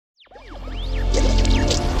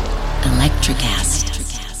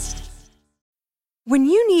NutraCast. When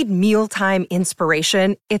you need mealtime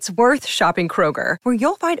inspiration, it's worth shopping Kroger, where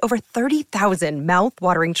you'll find over 30,000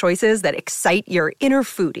 mouth-watering choices that excite your inner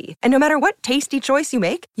foodie. And no matter what tasty choice you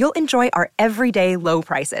make, you'll enjoy our everyday low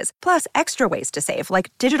prices, plus extra ways to save,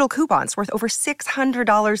 like digital coupons worth over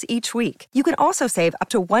 $600 each week. You can also save up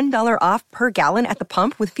to $1 off per gallon at the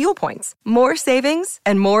pump with fuel points. More savings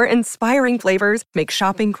and more inspiring flavors make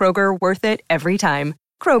shopping Kroger worth it every time.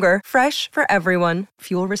 Kroger, fresh for everyone.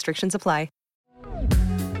 Fuel restrictions apply.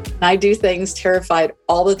 I do things terrified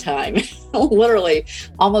all the time, literally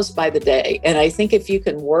almost by the day. And I think if you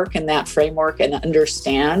can work in that framework and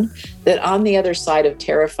understand that on the other side of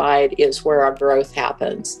terrified is where our growth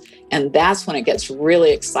happens. And that's when it gets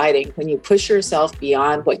really exciting, when you push yourself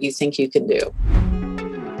beyond what you think you can do.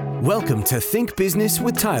 Welcome to Think Business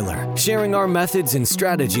with Tyler, sharing our methods and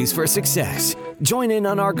strategies for success. Join in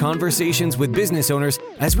on our conversations with business owners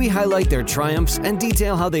as we highlight their triumphs and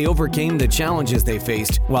detail how they overcame the challenges they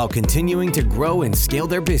faced while continuing to grow and scale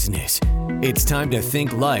their business. It's time to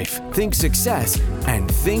think life, think success, and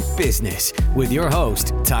think business with your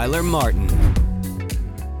host, Tyler Martin.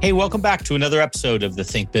 Hey, welcome back to another episode of the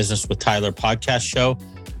Think Business with Tyler podcast show.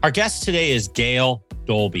 Our guest today is Gail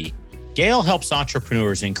Dolby. Gail helps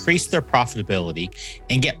entrepreneurs increase their profitability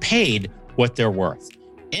and get paid what they're worth.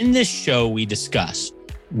 In this show, we discuss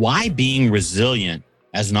why being resilient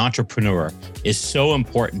as an entrepreneur is so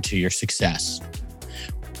important to your success,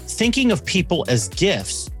 thinking of people as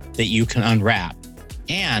gifts that you can unwrap,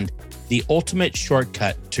 and the ultimate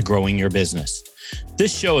shortcut to growing your business.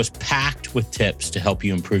 This show is packed with tips to help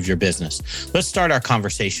you improve your business. Let's start our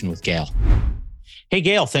conversation with Gail. Hey,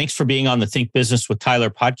 Gail, thanks for being on the Think Business with Tyler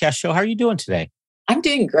podcast show. How are you doing today? I'm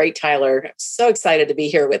doing great, Tyler. So excited to be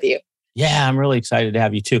here with you. Yeah, I'm really excited to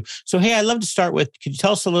have you too. So, hey, I'd love to start with, could you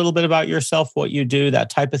tell us a little bit about yourself, what you do, that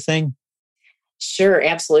type of thing? Sure,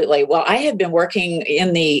 absolutely. Well, I have been working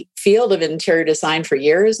in the field of interior design for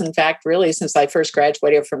years. In fact, really since I first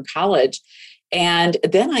graduated from college. And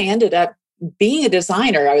then I ended up being a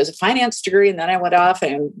designer. I was a finance degree, and then I went off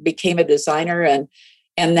and became a designer. And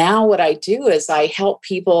now what I do is I help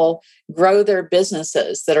people grow their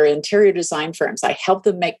businesses that are interior design firms. I help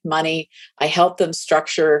them make money. I help them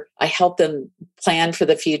structure. I help them plan for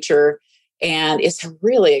the future. And it's a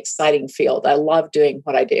really exciting field. I love doing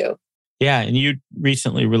what I do. Yeah. And you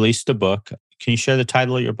recently released a book. Can you share the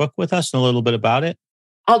title of your book with us and a little bit about it?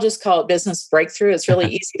 I'll just call it Business Breakthrough. It's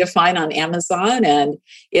really easy to find on Amazon. And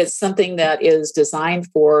it's something that is designed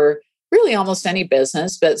for really almost any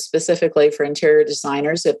business, but specifically for interior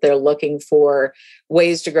designers if they're looking for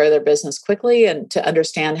ways to grow their business quickly and to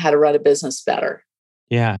understand how to run a business better.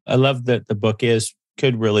 Yeah, I love that the book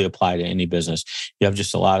could really apply to any business. You have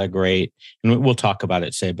just a lot of great, and we'll talk about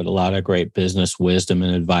it today, but a lot of great business wisdom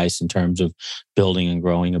and advice in terms of building and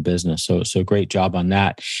growing a business. So great job on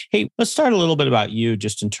that. Hey, let's start a little bit about you,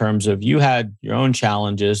 just in terms of you had your own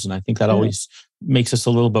challenges, and I think that always makes us a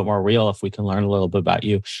little bit more real if we can learn a little bit about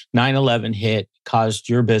you. 9/11 hit, caused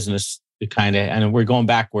your business to kind of, and we're going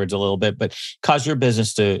backwards a little bit, but caused your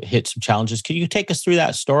business to hit some challenges. Can you take us through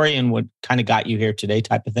that story and what kind of got you here today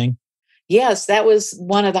type of thing? Yes, that was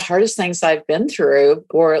one of the hardest things I've been through,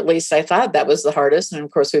 or at least I thought that was the hardest. And of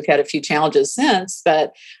course, we've had a few challenges since.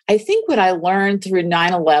 But I think what I learned through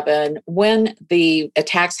 9/11, when the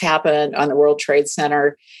attacks happened on the World Trade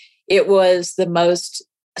Center, it was the most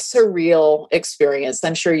surreal experience.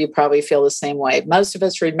 I'm sure you probably feel the same way. Most of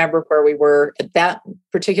us remember where we were at that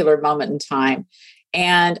particular moment in time.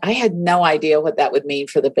 And I had no idea what that would mean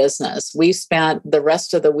for the business. We spent the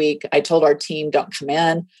rest of the week, I told our team, don't come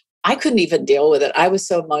in. I couldn't even deal with it. I was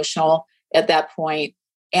so emotional at that point.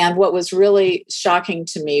 And what was really shocking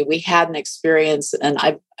to me, we had an experience, and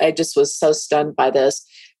I just was so stunned by this.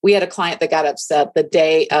 We had a client that got upset the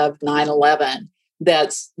day of 9/11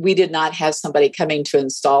 that we did not have somebody coming to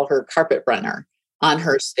install her carpet runner on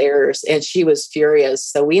her stairs. And she was furious.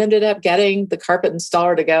 So we ended up getting the carpet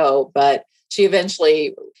installer to go, but she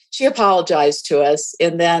apologized to us.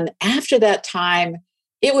 And then after that time,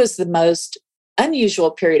 it was the most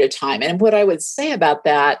unusual period of time. And what I would say about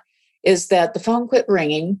that is that the phone quit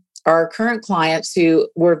ringing. Our current clients, who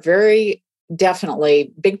were very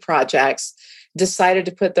definitely big projects, decided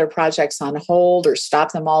to put their projects on hold or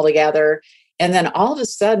stop them altogether. And then all of a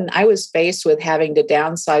sudden, I was faced with having to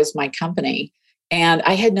downsize my company. And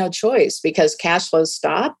I had no choice because cash flow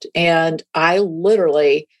stopped. And I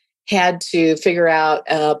literally had to figure out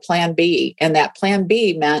a plan B. And that plan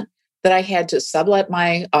B meant that I had to sublet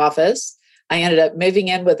my office. I ended up moving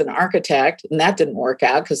in with an architect, and that didn't work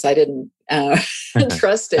out because I didn't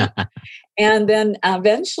trust him. And then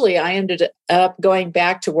eventually I ended up going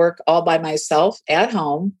back to work all by myself at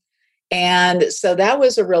home. And so that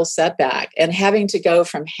was a real setback. And having to go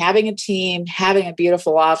from having a team, having a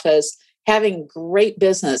beautiful office, having great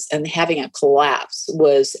business, and having it collapse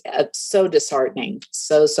was so disheartening.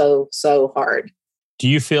 So hard. Do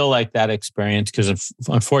you feel like that experience, because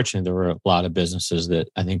unfortunately there were a lot of businesses that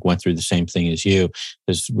I think went through the same thing as you,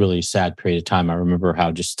 this really sad period of time. I remember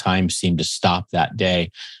how just time seemed to stop that day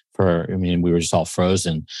we were just all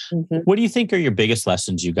frozen. Mm-hmm. What do you think are your biggest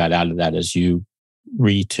lessons you got out of that as you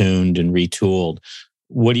retuned and retooled?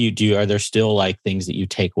 What do you do? Are there still like things that you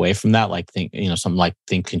take away from that? Like something like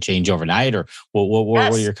things can change overnight, or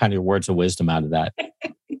what are your kind of words of wisdom out of that?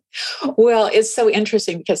 Well, it's so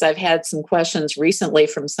interesting because I've had some questions recently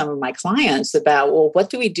from some of my clients about, well, what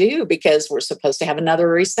do we do? Because we're supposed to have another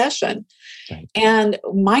recession. Right. And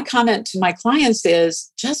my comment to my clients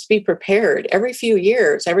is just be prepared. Every few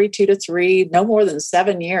years, every 2 to 3, no more than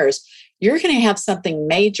 7 years, you're going to have something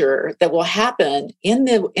major that will happen in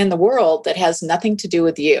the world that has nothing to do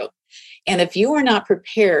with you. And if you are not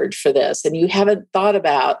prepared for this and you haven't thought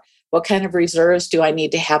about what kind of reserves do I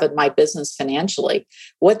need to have in my business financially?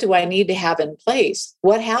 What do I need to have in place?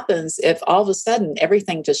 What happens if all of a sudden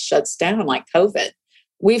everything just shuts down like COVID?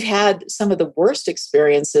 We've had some of the worst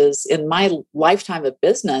experiences in my lifetime of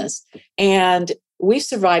business, and we've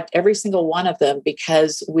survived every single one of them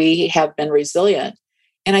because we have been resilient.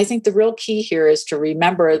 And I think the real key here is to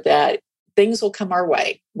remember that things will come our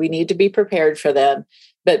way. We need to be prepared for them.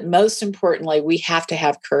 But most importantly, we have to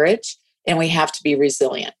have courage. And we have to be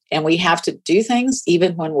resilient, and we have to do things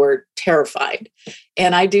even when we're terrified.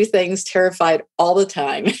 And I do things terrified all the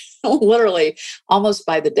time, literally almost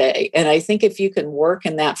by the day. And I think if you can work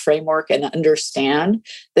in that framework and understand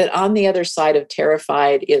that on the other side of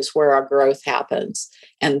terrified is where our growth happens.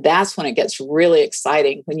 And that's when it gets really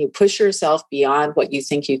exciting, when you push yourself beyond what you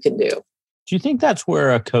think you can do. Do you think that's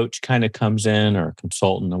where a coach kind of comes in, or a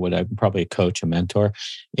consultant, or whatever, probably a coach, a mentor,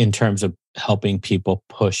 in terms of helping people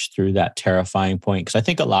push through that terrifying point? Because I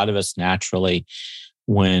think a lot of us naturally,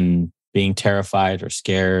 when being terrified or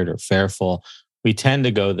scared or fearful, we tend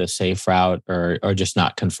to go the safe route or just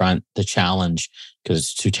not confront the challenge because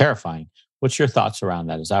it's too terrifying. What's your thoughts around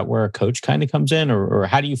that? Is that where a coach kind of comes in, or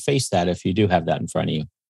how do you face that if you do have that in front of you?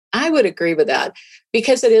 I would agree with that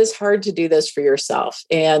because it is hard to do this for yourself.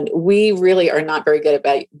 And we really are not very good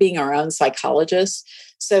about being our own psychologists.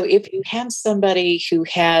 So if you have somebody who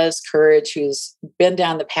has courage, who's been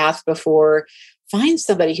down the path before, find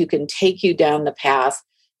somebody who can take you down the path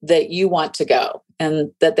that you want to go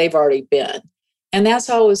and that they've already been. And that's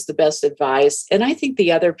always the best advice. And I think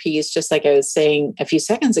the other piece, just like I was saying a few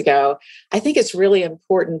seconds ago, I think it's really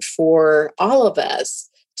important for all of us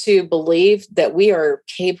to believe that we are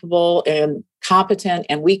capable and competent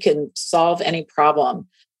and we can solve any problem.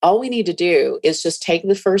 All we need to do is just take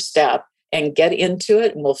the first step and get into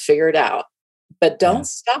it, and we'll figure it out. But don't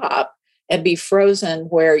stop and be frozen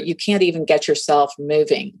where you can't even get yourself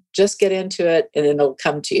moving. Just get into it and it'll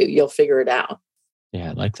come to you. You'll figure it out.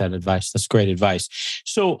 Yeah, I like that advice. That's great advice.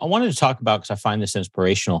 So I wanted to talk about, because I find this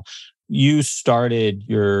inspirational. You started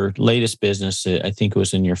your latest business, I think it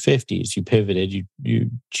was in your 50s. You pivoted,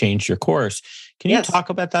 you changed your course. Can you talk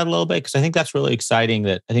about that a little bit? Because I think that's really exciting.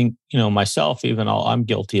 That I think, myself, I'm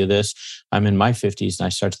guilty of this. I'm in my 50s and I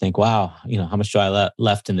start to think, wow, how much do I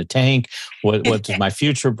left in the tank? What does my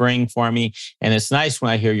future bring for me? And it's nice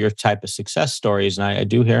when I hear your type of success stories, and I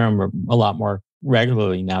do hear them a lot more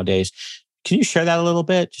regularly nowadays. Can you share that a little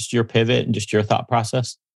bit? Just your pivot and just your thought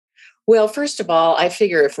process? Well, first of all, I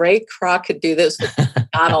figure if Ray Kroc could do this with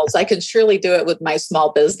McDonald's, I can surely do it with my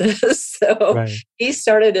small business. So He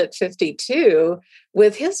started at 52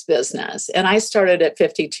 with his business, and I started at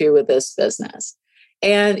 52 with this business.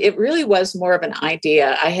 And it really was more of an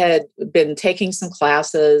idea. I had been taking some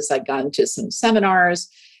classes, I'd gone to some seminars,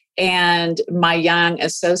 and my young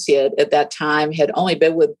associate at that time had only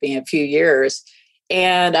been with me a few years.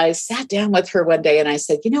 And I sat down with her one day and I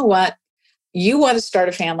said, you know what? You want to start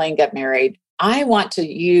a family and get married. I want to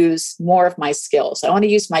use more of my skills. I want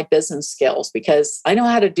to use my business skills because I know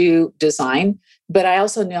how to do design, but I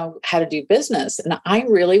also know how to do business. And I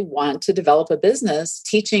really want to develop a business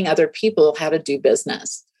teaching other people how to do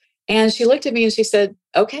business. And she looked at me and she said,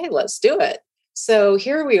 okay, let's do it. So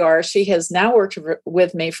here we are. She has now worked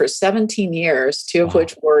with me for 17 years, 2 of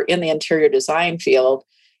which were in the interior design field.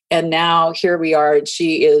 And now here we are. And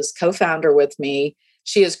she is co-founder with me.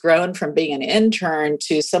 She has grown from being an intern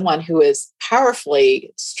to someone who is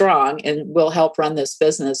powerfully strong and will help run this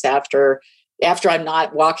business after I'm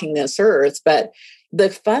not walking this earth. But the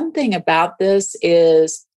fun thing about this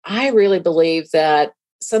is I really believe that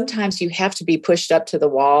sometimes you have to be pushed up to the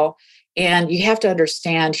wall and you have to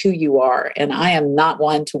understand who you are. And I am not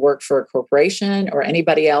one to work for a corporation or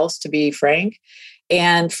anybody else, to be frank.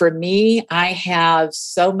 And for me, I have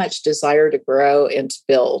so much desire to grow and to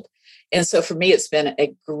build. And so for me, it's been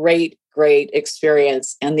a great, great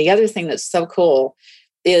experience. And the other thing that's so cool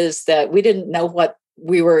is that we didn't know what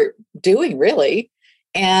we were doing really.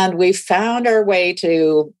 And we found our way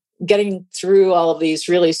to getting through all of these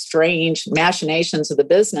really strange machinations of the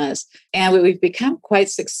business. And we've become quite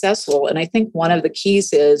successful. And I think one of the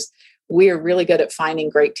keys is we are really good at finding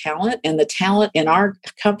great talent. And the talent in our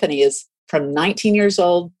company is from 19 years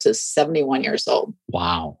old to 71 years old.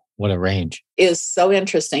 Wow. What a range. Is so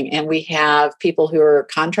interesting. And we have people who are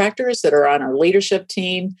contractors that are on our leadership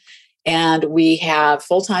team. And we have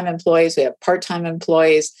full-time employees. We have part-time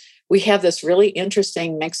employees. We have this really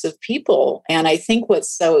interesting mix of people. And I think what's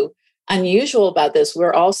so unusual about this,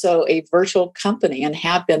 we're also a virtual company and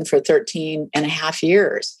have been for 13 and a half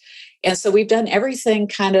years. And so we've done everything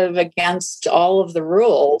kind of against all of the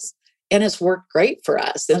rules, and it's worked great for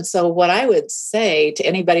us. And so what I would say to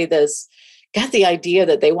anybody that's got the idea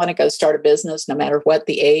that they want to go start a business, no matter what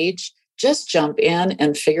the age, just jump in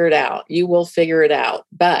and figure it out. You will figure it out,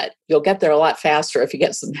 but you'll get there a lot faster if you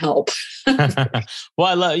get some help. Well,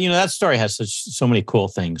 I love, that story has so many cool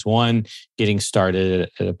things. One, getting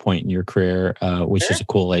started at a point in your career, which is a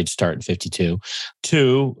cool age start in 52.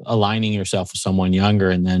 Two, aligning yourself with someone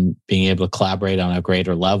younger and then being able to collaborate on a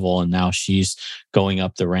greater level. And now she's going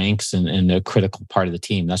up the ranks and a critical part of the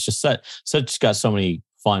team. That's just such got so many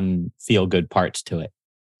fun, feel good parts to it.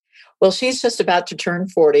 Well, she's just about to turn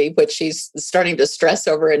 40, which she's starting to stress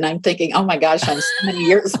over. And I'm thinking, oh my gosh, I'm so many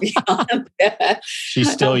years beyond that.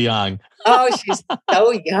 She's still young. Oh, she's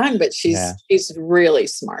so young, but she's really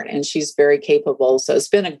smart and she's very capable. So it's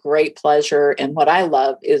been a great pleasure. And what I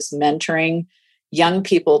love is mentoring young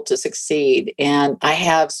people to succeed. And I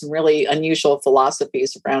have some really unusual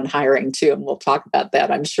philosophies around hiring too. And we'll talk about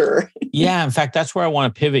that, I'm sure. Yeah. In fact, that's where I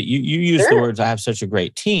want to pivot. You use the words, I have such a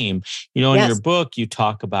great team. In your book, you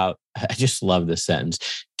talk about, I just love this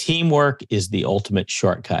sentence. Teamwork is the ultimate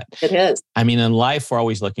shortcut. It is. I mean, in life, we're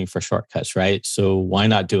always looking for shortcuts, right? So why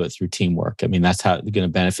not do it through teamwork? I mean, that's how it's going to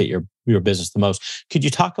benefit your business the most. Could you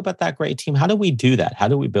talk about that great team? How do we do that? How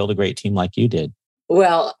do we build a great team like you did?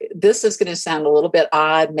 Well, this is going to sound a little bit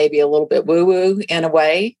odd, maybe a little bit woo-woo in a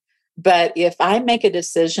way. But if I make a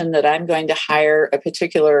decision that I'm going to hire a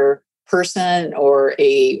particular person or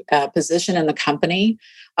a position in the company,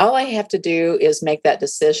 all I have to do is make that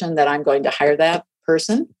decision that I'm going to hire that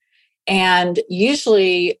person. And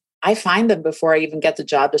usually I find them before I even get the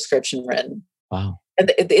job description written. Wow.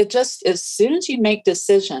 And it just, as soon as you make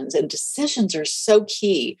decisions, and decisions are so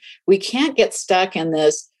key, we can't get stuck in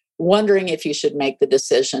this wondering if you should make the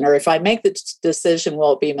decision, or if I make the decision,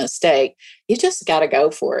 will it be a mistake? You just got to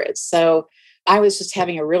go for it. So I was just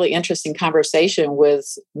having a really interesting conversation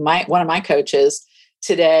with one of my coaches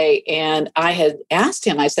today. And I had asked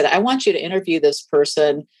him, I said, I want you to interview this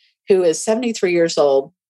person who is 73 years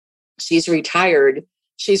old. She's retired.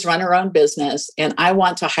 She's run her own business. And I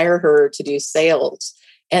want to hire her to do sales.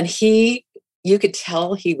 And you could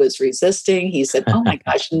tell he was resisting. He said, oh my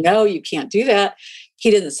gosh, no, you can't do that. He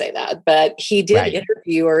didn't say that, but he did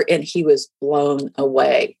interview her and he was blown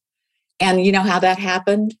away. And you know how that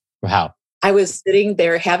happened? How? I was sitting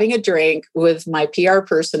there having a drink with my PR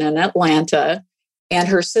person in Atlanta, and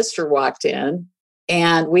her sister walked in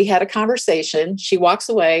and we had a conversation. She walks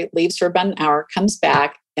away, leaves for about an hour, comes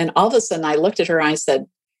back. And all of a sudden I looked at her and I said,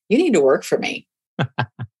 you need to work for me.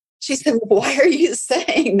 She said, why are you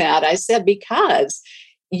saying that? I said, because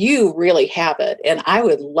you really have it. And I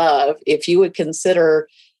would love if you would consider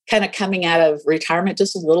kind of coming out of retirement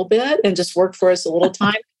just a little bit and just work for us a little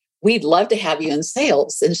time. We'd love to have you in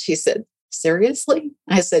sales. And she said, seriously?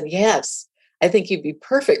 I said, yes, I think you'd be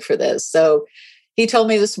perfect for this. So he told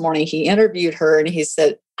me this morning, he interviewed her and he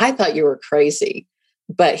said, I thought you were crazy.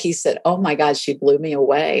 But he said, oh my God, she blew me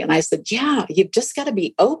away. And I said, yeah, you've just got to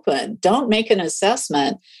be open. Don't make an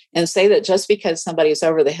assessment and say that just because somebody's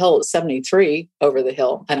over the hill at 73 over the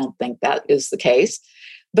hill. I don't think that is the case.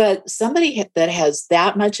 But somebody that has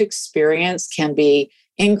that much experience can be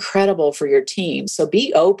incredible for your team. So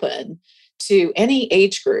be open to any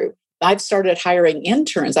age group. I've started hiring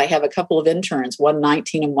interns. I have a couple of interns,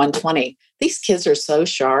 119 and 120. These kids are so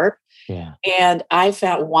sharp. Yeah. And I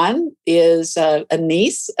found one is a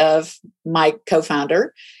niece of my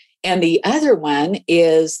co-founder, and the other one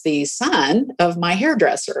is the son of my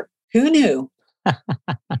hairdresser. Who knew?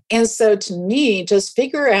 And so to me, just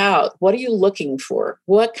figure out, what are you looking for?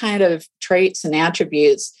 What kind of traits and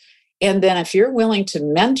attributes And then if you're willing to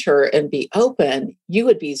mentor and be open, you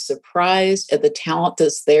would be surprised at the talent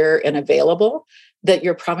that's there and available that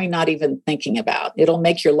you're probably not even thinking about. It'll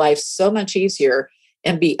make your life so much easier,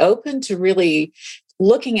 and be open to really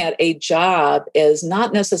looking at a job as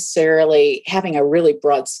not necessarily having a really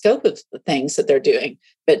broad scope of the things that they're doing,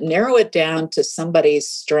 but narrow it down to somebody's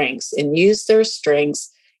strengths and use their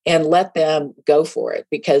strengths and let them go for it,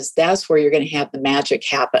 because that's where you're going to have the magic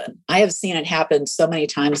happen. I have seen it happen so many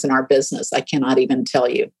times in our business, I cannot even tell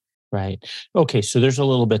you. Right. Okay. So there's a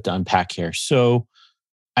little bit to unpack here. So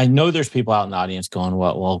I know there's people out in the audience going,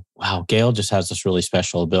 well, wow, Gail just has this really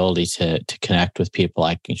special ability to connect with people.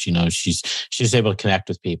 Like, she's able to connect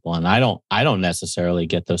with people. And I don't necessarily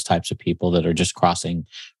get those types of people that are just crossing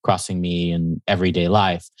me in everyday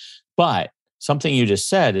life. But something you just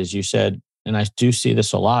said is, you said, and I do see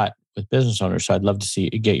this a lot with business owners, so I'd love to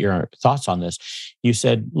get your thoughts on this. You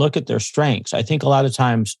said, look at their strengths. I think a lot of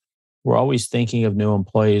times we're always thinking of new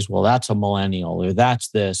employees, well, that's a millennial, or that's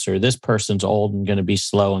this, or this person's old and going to be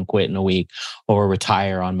slow and quit in a week, or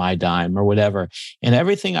retire on my dime, or whatever. And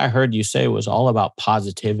everything I heard you say was all about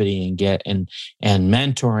positivity and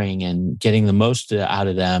mentoring and getting the most out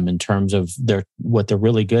of them in terms of what they're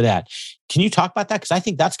really good at. Can you talk about that? Because I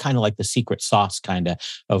think that's kind of like the secret sauce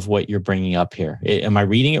of what you're bringing up here. Am I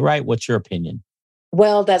reading it right? What's your opinion?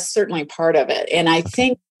 Well, that's certainly part of it. And I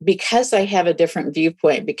think because I have a different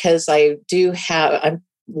viewpoint, because I'm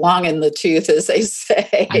long in the tooth, as they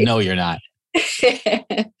say. I know you're not.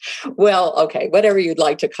 Well, okay, whatever you'd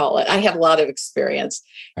like to call it. I have a lot of experience,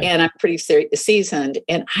 right, and I'm pretty seasoned.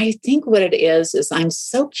 And I think what it is I'm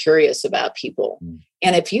so curious about people.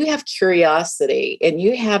 And if you have curiosity and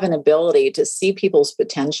you have an ability to see people's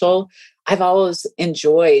potential, I've always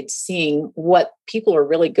enjoyed seeing what people are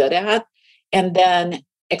really good at and then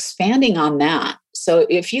expanding on that. So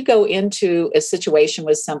if you go into a situation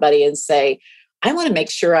with somebody and say, I want to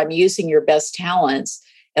make sure I'm using your best talents,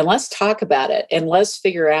 and let's talk about it, and let's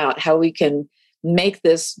figure out how we can make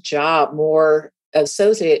this job more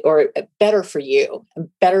associated or better for you, a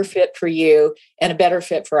better fit for you, and a better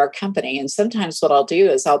fit for our company. And sometimes what I'll do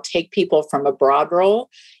is I'll take people from a broad role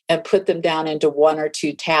and put them down into one or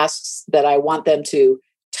two tasks that I want them to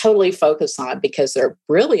totally focus on because they're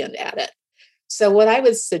brilliant at it. So what I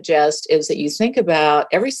would suggest is that you think about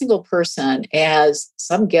every single person as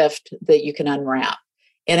some gift that you can unwrap.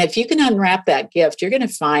 And if you can unwrap that gift, you're going to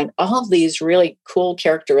find all of these really cool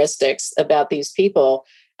characteristics about these people.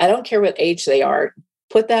 I don't care what age they are.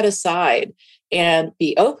 Put that aside and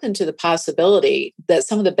be open to the possibility that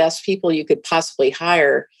some of the best people you could possibly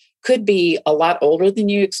hire could be a lot older than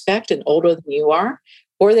you expect and older than you are,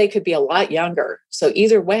 or they could be a lot younger. So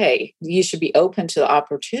either way, you should be open to the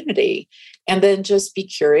opportunity, and then just be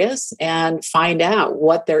curious and find out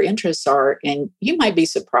what their interests are. And you might be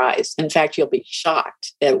surprised. In fact, you'll be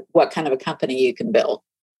shocked at what kind of a company you can build.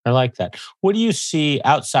 I like that. What do you see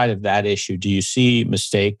outside of that issue? Do you see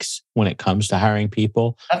mistakes when it comes to hiring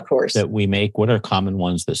people? Of course. That we make? What are common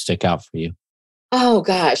ones that stick out for you? Oh,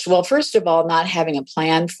 gosh. Well, first of all, not having a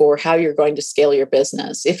plan for how you're going to scale your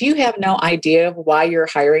business. If you have no idea of why you're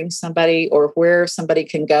hiring somebody or where somebody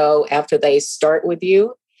can go after they start with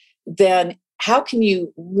you, then how can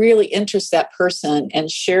you really interest that person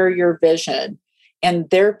and share your vision and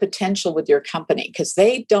their potential with your company? Because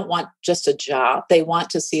they don't want just a job. They want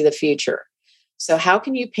to see the future. So how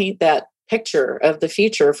can you paint that picture of the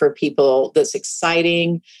future for people that's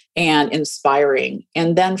exciting and inspiring?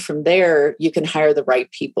 And then from there, you can hire the right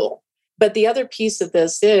people. But the other piece of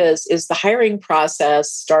this is the hiring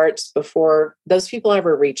process starts before those people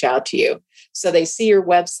ever reach out to you. So they see your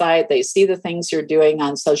website, they see the things you're doing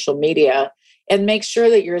on social media, and make sure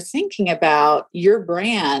that you're thinking about your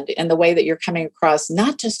brand and the way that you're coming across,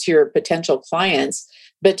 not just to your potential clients,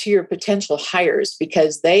 but to your potential hires,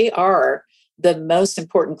 because they are the most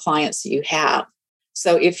important clients that you have.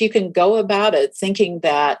 So if you can go about it thinking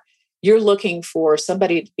that you're looking for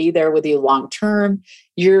somebody to be there with you long term,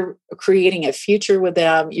 you're creating a future with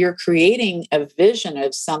them, you're creating a vision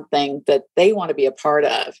of something that they want to be a part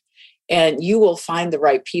of, and you will find the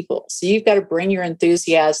right people. So you've got to bring your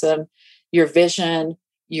enthusiasm, your vision,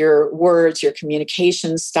 your words, your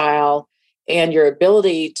communication style, and your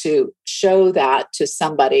ability to show that to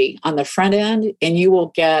somebody on the front end, and you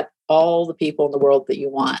will get all the people in the world that you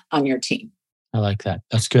want on your team. I like that.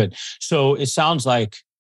 That's good. So it sounds like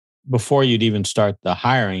before you'd even start the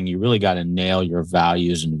hiring, you really got to nail your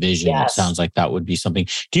values and vision. Yes. It sounds like that would be something.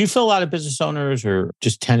 Do you feel a lot of business owners or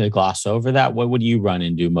just tend to gloss over that? What would you run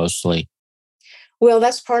into mostly? Well,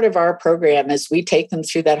 that's part of our program is we take them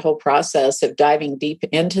through that whole process of diving deep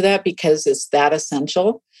into that because it's that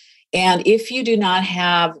essential. And if you do not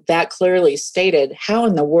have that clearly stated, how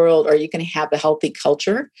in the world are you going to have a healthy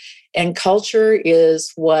culture? And culture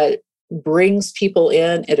is what brings people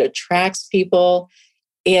in, it attracts people.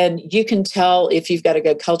 And you can tell if you've got a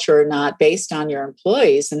good culture or not based on your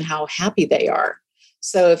employees and how happy they are.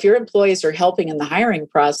 So if your employees are helping in the hiring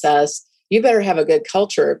process, you better have a good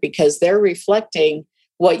culture because they're reflecting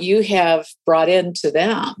what you have brought into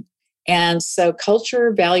them. And so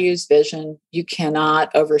culture, values, vision, you cannot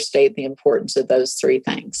overstate the importance of those three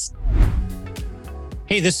things.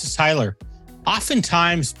 Hey, this is Tyler.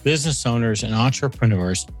 Oftentimes, business owners and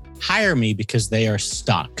entrepreneurs hire me because they are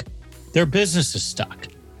stuck. Their business is stuck.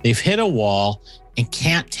 They've hit a wall and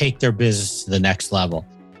can't take their business to the next level,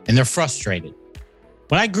 and they're frustrated.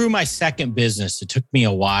 When I grew my second business, it took me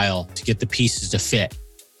a while to get the pieces to fit.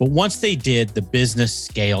 But once they did, the business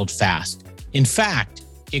scaled fast. In fact,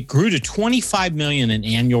 it grew to $25 million in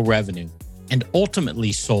annual revenue and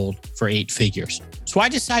ultimately sold for 8 figures. So I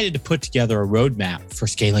decided to put together a roadmap for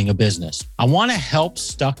scaling a business. I want to help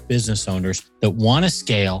stuck business owners that want to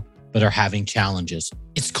scale but are having challenges.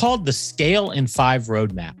 It's called the Scale in 5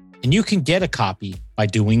 Roadmap, and you can get a copy by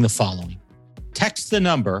doing the following. Text the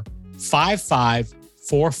number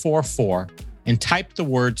 55444 and type the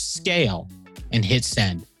word scale and hit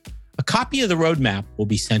send. A copy of the roadmap will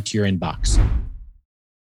be sent to your inbox.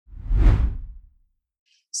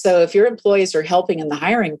 So if your employees are helping in the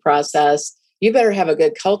hiring process, you better have a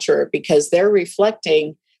good culture because they're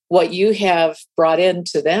reflecting what you have brought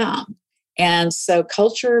into them. And so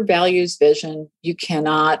culture, values, vision, you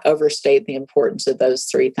cannot overstate the importance of those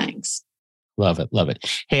three things. Love it. Love it.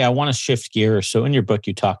 Hey, I want to shift gears. So in your book,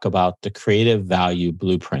 you talk about the creative value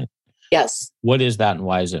blueprint. Yes. What is that and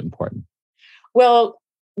why is it important? Well,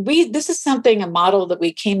 this is a model that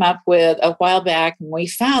we came up with a while back, and we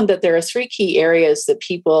found that there are 3 key areas that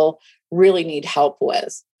people really need help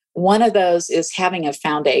with. One of those is having a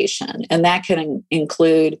foundation, and that can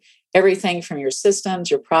include everything from your systems,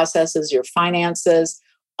 your processes, your finances.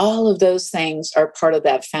 All of those things are part of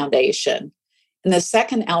that foundation. And the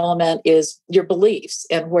second element is your beliefs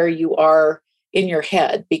and where you are in your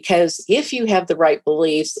head. Because if you have the right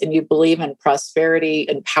beliefs and you believe in prosperity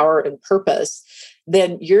and power and purpose,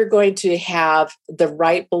 then you're going to have the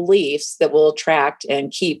right beliefs that will attract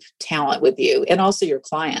and keep talent with you and also your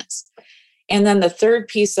clients. And then the third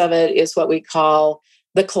piece of it is what we call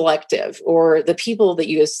the collective or the people that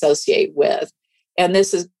you associate with. And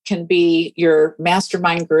this can be your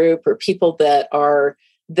mastermind group or people that are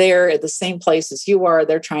there at the same place as you are.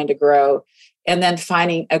 They're trying to grow. And then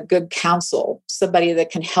finding a good counsel, somebody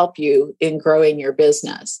that can help you in growing your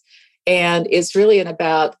business. And it's really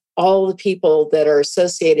about all the people that are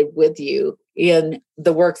associated with you in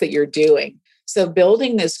the work that you're doing. So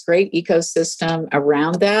building this great ecosystem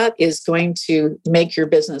around that is going to make your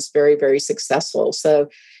business very, very successful. So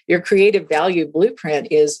your creative value blueprint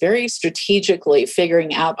is very strategically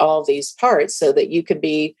figuring out all these parts so that you can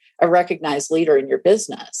be a recognized leader in your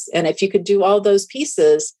business. And if you could do all those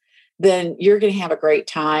pieces, then you're going to have a great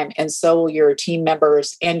time, and so will your team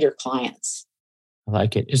members and your clients. I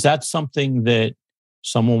like it. Is that something that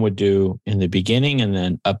someone would do in the beginning and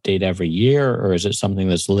then update every year? Or is it something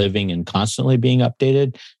that's living and constantly being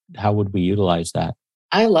updated? How would we utilize that?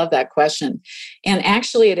 I love that question. And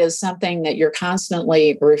actually, it is something that you're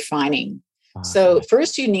constantly refining. So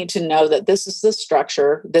first, you need to know that this is the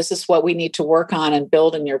structure. This is what we need to work on and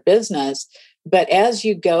build in your business. But as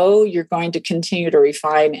you go, you're going to continue to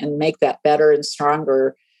refine and make that better and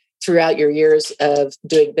stronger throughout your years of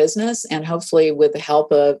doing business, and hopefully with the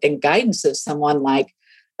help of and guidance of someone like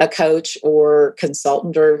a coach or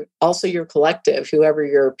consultant, or also your collective, whoever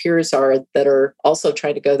your peers are that are also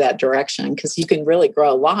trying to go that direction, because you can really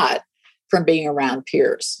grow a lot from being around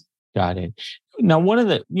peers. Got it. Now, one of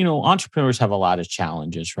the, entrepreneurs have a lot of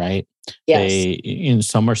challenges, right? Yes.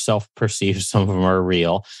 Some are self-perceived, some of them are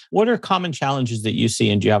real. What are common challenges that you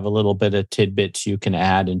see? And do you have a little bit of tidbits you can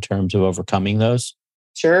add in terms of overcoming those?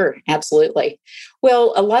 Sure, absolutely.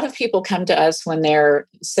 Well, a lot of people come to us when they're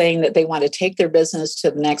saying that they want to take their business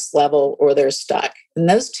to the next level or they're stuck. And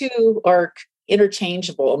those two are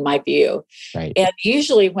interchangeable in my view. Right. And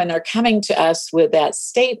usually when they're coming to us with that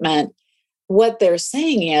statement, what they're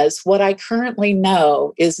saying is, what I currently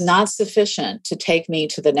know is not sufficient to take me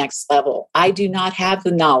to the next level. I do not have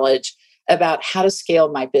the knowledge about how to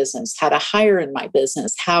scale my business, how to hire in my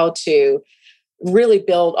business, how to really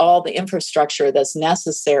build all the infrastructure that's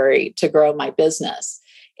necessary to grow my business.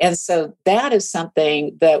 And so that is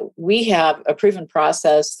something that we have a proven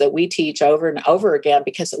process that we teach over and over again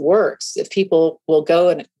because it works. If people will go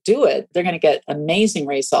and do it, they're going to get amazing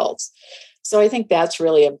results. So I think that's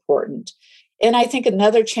really important. And I think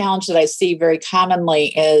another challenge that I see very commonly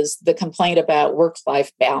is the complaint about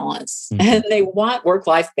work-life balance. Mm-hmm. And they want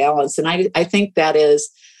work-life balance. And I think that is,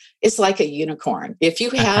 it's like a unicorn. If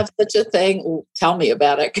you have such a thing, tell me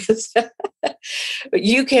about it, because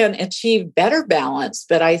you can achieve better balance.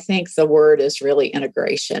 But I think the word is really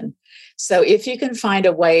integration. So if you can find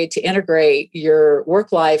a way to integrate your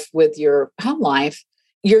work life with your home life,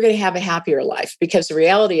 you're going to have a happier life, because the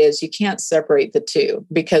reality is you can't separate the two,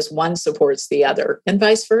 because one supports the other and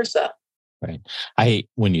vice versa. Right.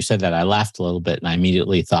 When you said that, I laughed a little bit, and I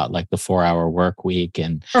immediately thought like the 4-hour work week.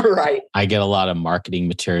 And right. I get a lot of marketing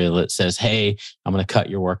material that says, hey, I'm going to cut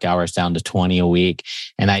your work hours down to 20 a week.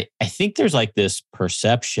 And I think there's like this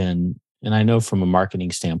perception, and I know from a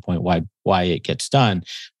marketing standpoint why it gets done,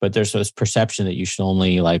 but there's this perception that you should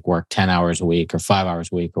only like work 10 hours a week or 5 hours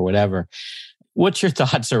a week or whatever. What's your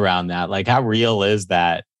thoughts around that? Like, how real is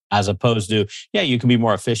that, as opposed to, yeah, you can be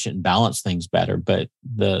more efficient and balance things better, but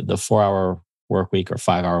the 4-hour work week or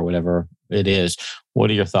 5-hour, whatever it is, what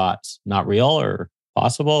are your thoughts? Not real or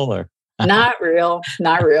possible or? Not real.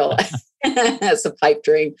 That's a pipe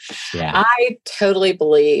dream. Yeah. I totally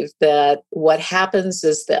believe that what happens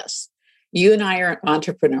is this. You and I are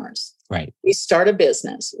entrepreneurs. Right. We start a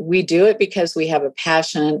business. We do it because we have a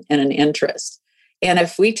passion and an interest. And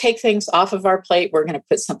if we take things off of our plate, we're going to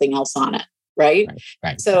put something else on it. Right?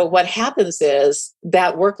 Right. So what happens is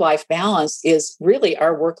that work-life balance is really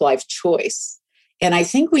our work-life choice. And I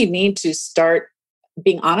think we need to start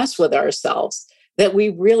being honest with ourselves that we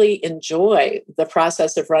really enjoy the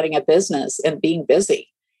process of running a business and being busy.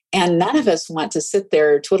 And none of us want to sit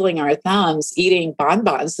there twiddling our thumbs, eating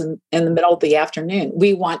bonbons in the middle of the afternoon.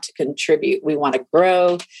 We want to contribute. We want to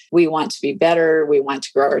grow. We want to be better. We want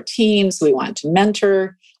to grow our teams. We want to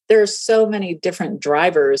mentor. There are so many different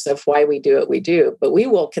drivers of why we do what we do, but we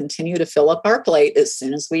will continue to fill up our plate as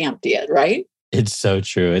soon as we empty it, right? It's so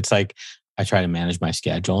true. It's like I try to manage my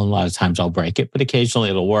schedule, and a lot of times I'll break it, but occasionally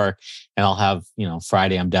it'll work. And I'll have,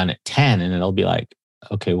 Friday I'm done at 10, and it'll be like,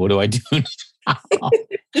 okay, what do I do now?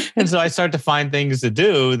 And so I start to find things to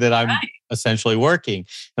do that I'm essentially working.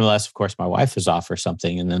 Unless, of course, my wife is off or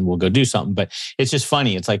something, and then we'll go do something. But it's just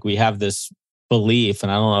funny. It's like we have this belief,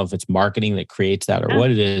 and I don't know if it's marketing that creates that or what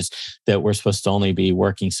it is, that we're supposed to only be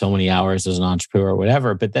working so many hours as an entrepreneur or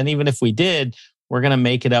whatever. But then even if we did, we're going to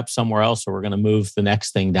make it up somewhere else, or we're going to move the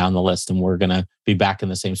next thing down the list, and we're going to be back in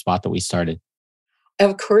the same spot that we started.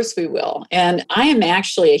 Of course we will. And I am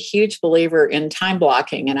actually a huge believer in time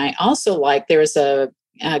blocking. And I also like, there's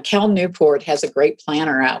Cal Newport has a great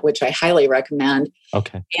planner out, which I highly recommend.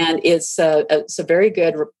 Okay. And it's a very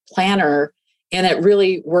good planner, and it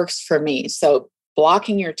really works for me. So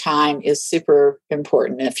blocking your time is super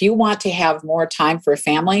important. If you want to have more time for a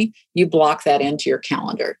family, you block that into your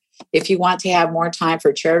calendar. If you want to have more time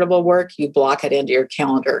for charitable work, you block it into your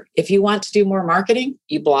calendar. If you want to do more marketing,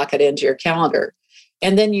 you block it into your calendar.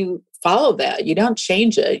 And then you follow that. You don't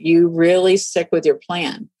change it. You really stick with your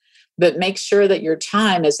plan. But make sure that your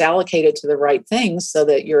time is allocated to the right things so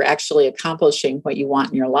that you're actually accomplishing what you want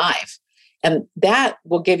in your life. And that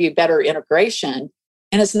will give you better integration.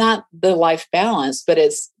 And it's not the life balance, but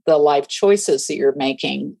it's the life choices that you're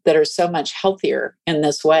making that are so much healthier in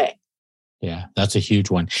this way. Yeah, that's a huge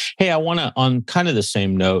one. Hey, I want to, on kind of the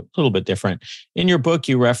same note, a little bit different. In your book,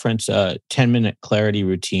 you reference a 10-minute clarity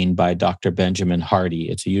routine by Dr. Benjamin Hardy.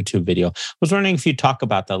 It's a YouTube video. I was wondering if you'd talk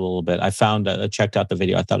about that a little bit. I checked out the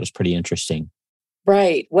video. I thought it was pretty interesting.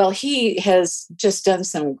 Right. Well, he has just done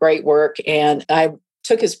some great work, and I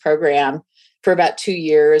took his program for about 2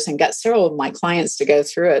 years and got several of my clients to go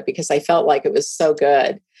through it because I felt like it was so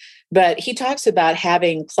good. But he talks about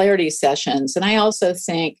having clarity sessions. And I also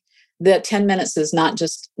think that 10 minutes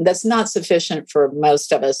that's not sufficient for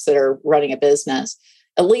most of us that are running a business.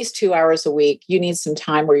 At least 2 hours a week, you need some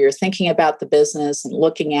time where you're thinking about the business and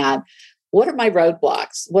looking at, what are my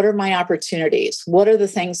roadblocks? What are my opportunities? What are the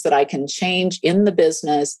things that I can change in the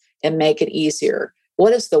business and make it easier?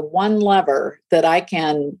 What is the one lever that I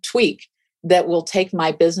can tweak that will take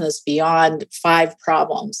my business beyond 5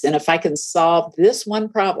 problems? And if I can solve this one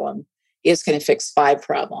problem, it's going to fix 5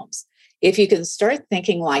 problems. If you can start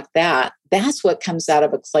thinking like that, that's what comes out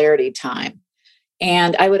of a clarity time.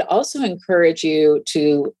 And I would also encourage you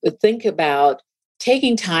to think about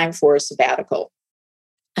taking time for a sabbatical.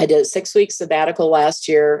 I did a 6-week sabbatical last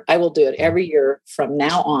year. I will do it every year from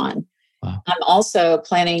now on. Wow. I'm also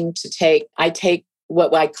planning to take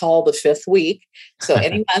what I call the 5th week. So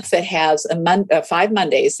any month that has 5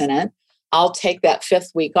 Mondays in it, I'll take that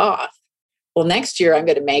 5th week off. Well, next year I'm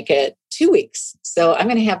going to make it 2 weeks. So I'm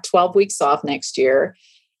going to have 12 weeks off next year.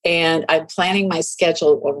 And I'm planning my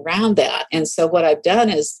schedule around that. And so what I've done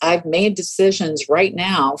is I've made decisions right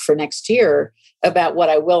now for next year about what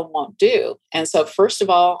I will and won't do. And so first of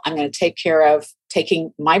all, I'm going to take care of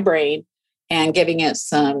taking my brain and giving it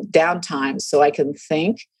some downtime so I can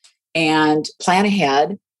think and plan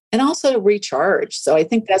ahead and also recharge. So I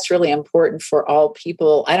think that's really important for all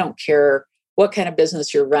people. I don't care what kind of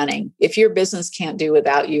business you're running. If your business can't do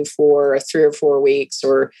without you for 3 or 4 weeks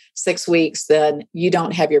or 6 weeks, then you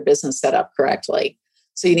don't have your business set up correctly.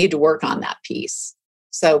 So you need to work on that piece.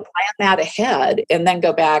 So plan that ahead and then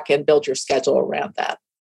go back and build your schedule around that.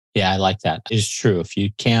 Yeah, I like that. It's true. If you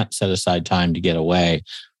can't set aside time to get away,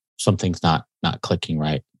 something's not clicking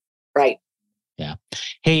right. Right. Yeah.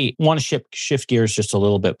 Hey, want to shift gears just a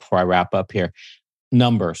little bit before I wrap up here.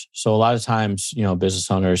 Numbers. So a lot of times, business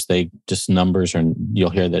owners, they just numbers, and you'll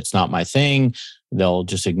hear that's not my thing. They'll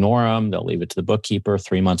just ignore them. They'll leave it to the bookkeeper.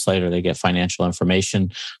 3 months later, they get financial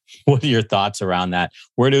information. What are your thoughts around that?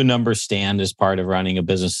 Where do numbers stand as part of running a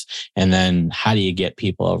business? And then how do you get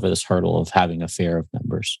people over this hurdle of having a fear of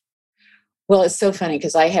numbers? Well, it's so funny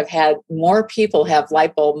because I have had more people have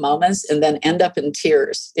light bulb moments and then end up in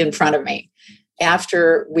tears in front of me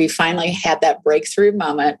after we finally had that breakthrough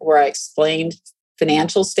moment where I explained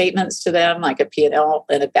financial statements to them, like a P&L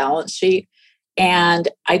and a balance sheet. And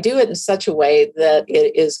I do it in such a way that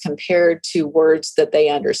it is compared to words that they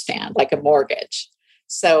understand, like a mortgage.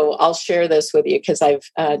 So I'll share this with you because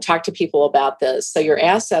I've talked to people about this. So your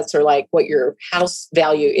assets are like what your house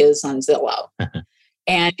value is on Zillow.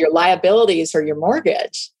 And your liabilities are your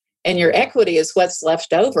mortgage. And your equity is what's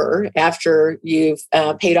left over after you've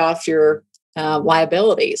paid off your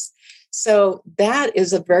liabilities. So that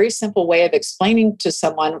is a very simple way of explaining to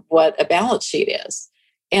someone what a balance sheet is.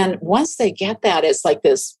 And once they get that, it's like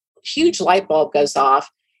this huge light bulb goes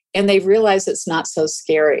off and they realize it's not so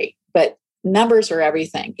scary. But numbers are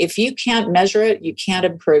everything. If you can't measure it, you can't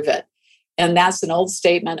improve it. And that's an old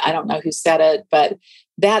statement. I don't know who said it, but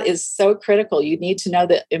that is so critical. You need to know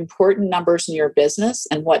the important numbers in your business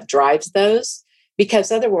and what drives those,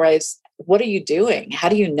 because otherwise, what are you doing? How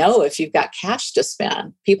do you know if you've got cash to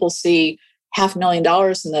spend? People see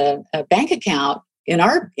 $500,000 in the bank account in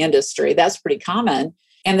our industry. That's pretty common.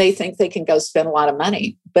 And they think they can go spend a lot of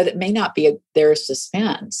money, but it may not be theirs to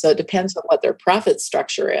spend. So it depends on what their profit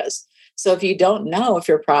structure is. So if you don't know if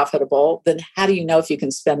you're profitable, then how do you know if you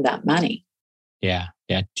can spend that money? Yeah.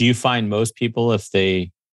 Yeah. Do you find most people, if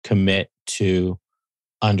they commit to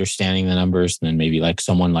understanding the numbers, and then maybe like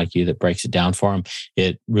someone like you that breaks it down for them,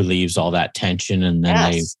 it relieves all that tension, and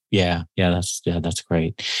then Yes. that's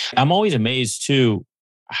great. I'm always amazed too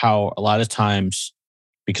how a lot of times,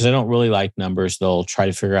 because I don't really like numbers, they'll try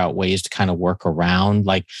to figure out ways to kind of work around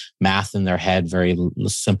like math in their head, very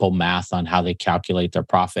simple math on how they calculate their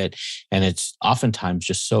profit. And it's oftentimes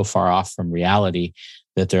just so far off from reality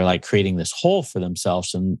that they're like creating this hole for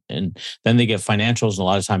themselves. And then they get financials, and a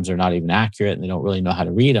lot of times they're not even accurate and they don't really know how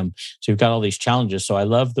to read them. So you've got all these challenges. So I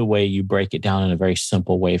love the way you break it down in a very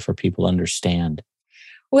simple way for people to understand.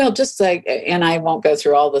 Well, just like, and I won't go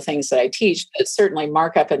through all the things that I teach, but certainly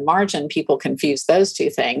markup and margin, people confuse those two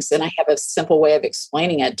things. And I have a simple way of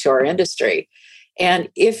explaining it to our industry. And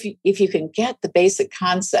if you can get the basic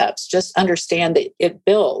concepts, just understand that it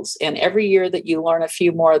builds. And every year that you learn a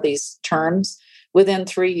few more of these terms, within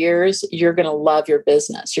 3 years, you're going to love your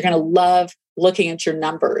business. You're going to love looking at your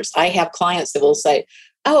numbers. I have clients that will say,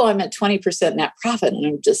 oh, I'm at 20% net profit. And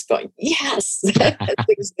I'm just going, yes, that's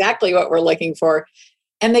exactly what we're looking for.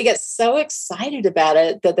 And they get so excited about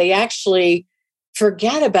it that they actually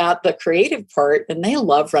forget about the creative part and they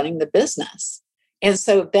love running the business. And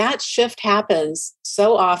so that shift happens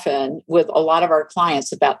so often with a lot of our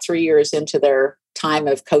clients about 3 years into their time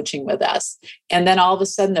of coaching with us. And then all of a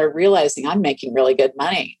sudden they're realizing I'm making really good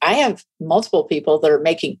money. I have multiple people that are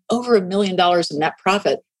making over $1 million in net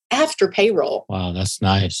profit after payroll. Wow, that's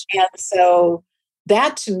nice. And so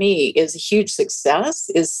that to me is a huge success,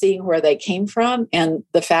 is seeing where they came from and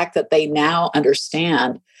the fact that they now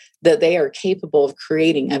understand that they are capable of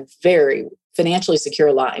creating a very financially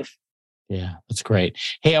secure life. Yeah, that's great.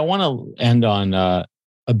 Hey, I want to end on a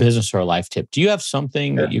business or a life tip. Do you have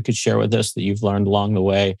something that you could share with us that you've learned along the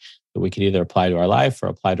way that we could either apply to our life or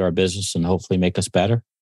apply to our business and hopefully make us better?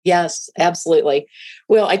 Yes, absolutely.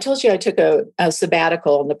 Well, I told you I took a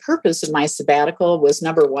sabbatical, and the purpose of my sabbatical was,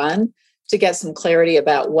 number one, to get some clarity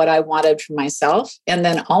about what I wanted for myself, and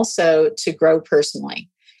then also to grow personally.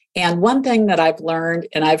 And one thing that I've learned,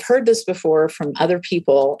 and I've heard this before from other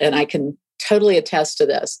people, and I can totally attest to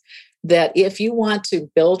this, that if you want to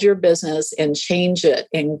build your business and change it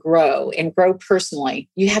and grow personally,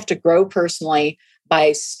 you have to grow personally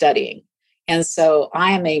by studying. And so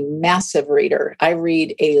I am a massive reader. I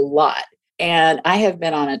read a lot. And I have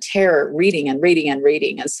been on a tear reading and reading and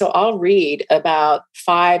reading. And so I'll read about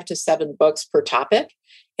 5 to 7 books per topic.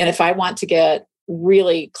 And if I want to get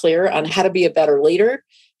really clear on how to be a better leader,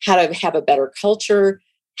 how to have a better culture,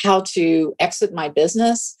 how to exit my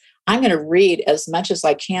business, I'm going to read as much as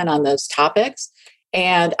I can on those topics.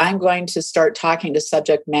 And I'm going to start talking to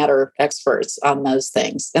subject matter experts on those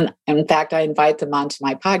things. And in fact, I invite them onto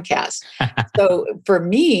my podcast. So for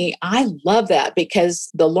me, I love that because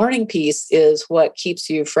the learning piece is what keeps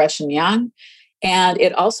you fresh and young. And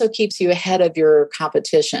it also keeps you ahead of your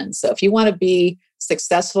competition. So if you want to be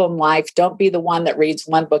successful in life, don't be the one that reads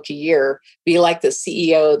 1 book a year. Be like the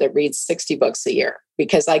CEO that reads 60 books a year.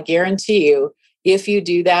 Because I guarantee you, if you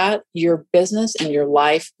do that, your business and your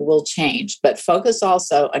life will change. But focus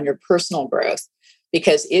also on your personal growth,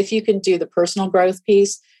 because if you can do the personal growth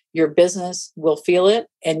piece, your business will feel it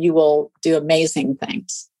and you will do amazing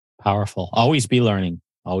things. Powerful. Always be learning.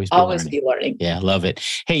 Always be learning. Yeah, love it.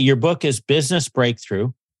 Hey, your book is Business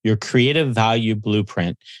Breakthrough, Your Creative Value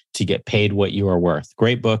Blueprint to Get Paid What You Are Worth.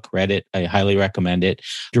 Great book. Read it. I highly recommend it.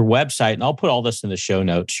 Your website, and I'll put all this in the show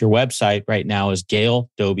notes. Your website right now is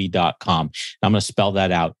gaildolby.com. I'm going to spell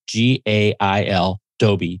that out. Gail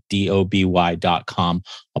Dolby, Doby.com.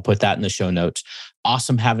 I'll put that in the show notes.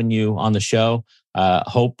 Awesome having you on the show.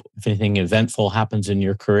 Hope if anything eventful happens in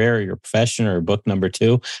your career or your profession or book number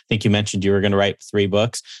 2. I think you mentioned you were going to write 3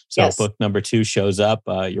 books. So yes. If book number 2 shows up,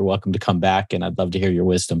 you're welcome to come back and I'd love to hear your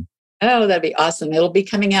wisdom. Oh, that'd be awesome. It'll be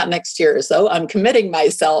coming out next year. So I'm committing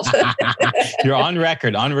myself. You're on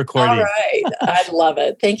record, on recording. All right. I love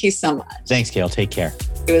it. Thank you so much. Thanks, Gail. Take care.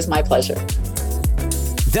 It was my pleasure.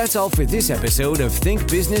 That's all for this episode of Think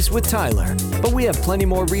Business with Tyler. But we have plenty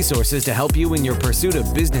more resources to help you in your pursuit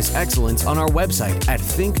of business excellence on our website at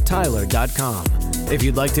thinktyler.com. If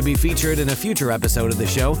you'd like to be featured in a future episode of the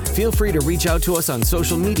show, feel free to reach out to us on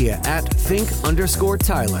social media at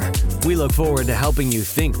think_Tyler. We look forward to helping you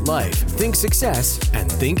think life, think success, and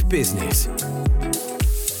think business.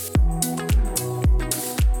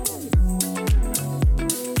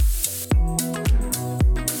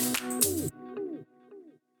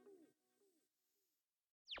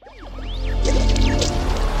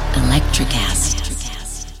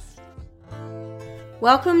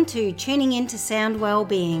 Welcome to Tuning Into Sound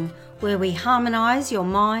Wellbeing, where we harmonise your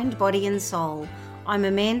mind, body and soul. I'm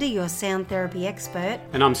Amanda, your sound therapy expert.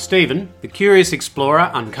 And I'm Stephen, the curious explorer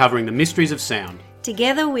uncovering the mysteries of sound.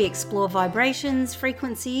 Together we explore vibrations,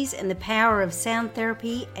 frequencies and the power of sound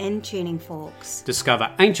therapy and tuning forks. Discover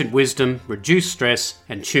ancient wisdom, reduce stress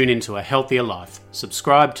and tune into a healthier life.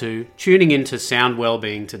 Subscribe to Tuning Into Sound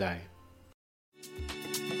Wellbeing today.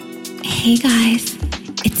 Hey guys,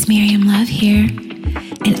 it's Miriam Love here.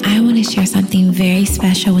 And I want to share something very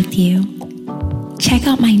special with you. Check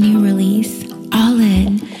out my new release, All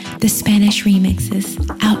In, the Spanish remixes,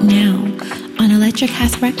 out now on Electric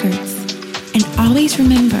House Records. And always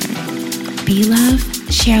remember, be love,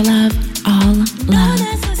 share love, all love.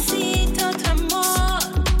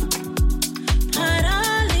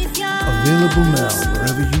 Available now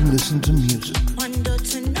wherever you listen to music.